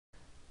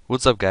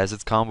What's up, guys?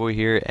 It's Convoy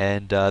here,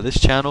 and this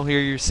channel here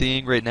you're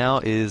seeing right now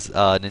is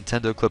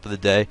Nintendo Clip of the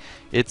Day.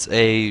 It's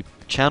a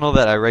channel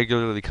that I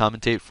regularly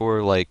commentate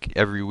for, like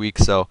every week.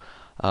 So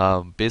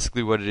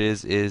basically, what it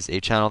is a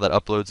channel that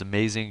uploads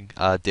amazing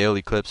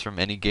daily clips from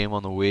any game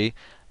on the Wii,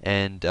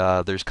 and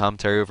there's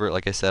commentary over it.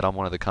 Like I said, I'm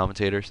one of the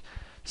commentators.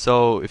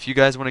 So if you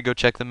guys want to go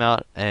check them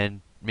out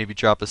and maybe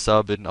drop a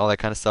sub and all that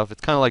kind of stuff,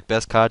 it's kind of like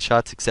Best COD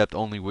Shots except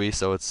only Wii,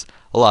 so it's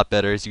a lot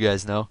better, as you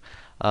guys know.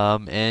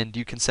 And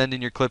you can send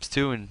in your clips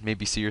too and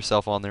maybe see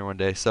yourself on there one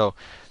day. So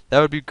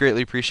that would be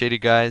greatly appreciated,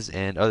 guys.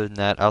 And other than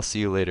that, I'll see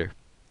you later.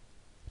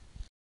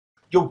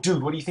 Yo,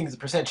 dude, what do you think is the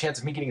percent chance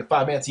of me getting a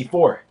 5-man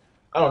C4?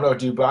 I don't know,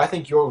 dude, but I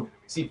think your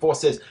C4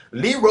 says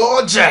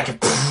Leroy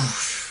Jacket.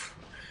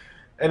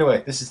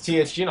 Anyway, this is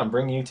THG, and I'm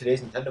bringing you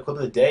today's Nintendo Clip of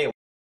the Day.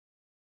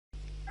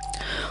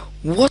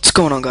 What's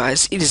going on,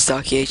 guys? It is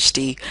Darky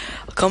HD,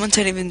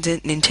 commentating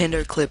the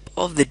Nintendo Clip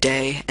of the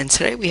Day, and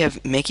today we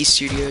have Makey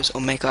Studios,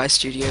 or Make-Eye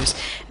Studios,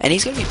 and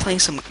he's going to be playing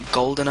some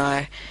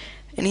GoldenEye,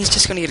 and he's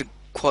just going to get a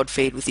quad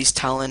feed with his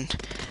talent.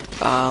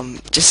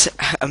 Just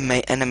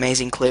an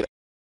amazing clip.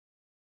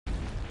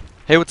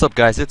 Hey, what's up,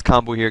 guys? It's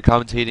Combo here,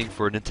 commentating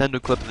for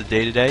Nintendo Clip of the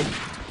Day today.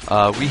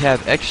 We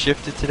have X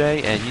Shifted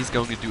today, and he's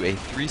going to do a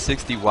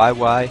 360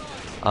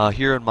 YY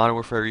here on Modern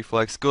Warfare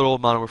Reflex. Good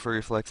old Modern Warfare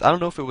Reflex. I don't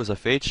know if it was a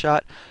fade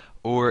shot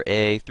or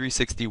a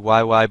 360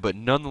 YY, but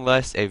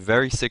nonetheless a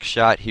very sick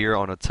shot here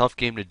on a tough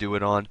game to do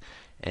it on.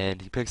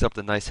 And he picks up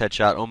the nice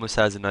headshot, almost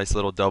has a nice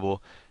little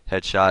double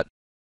headshot.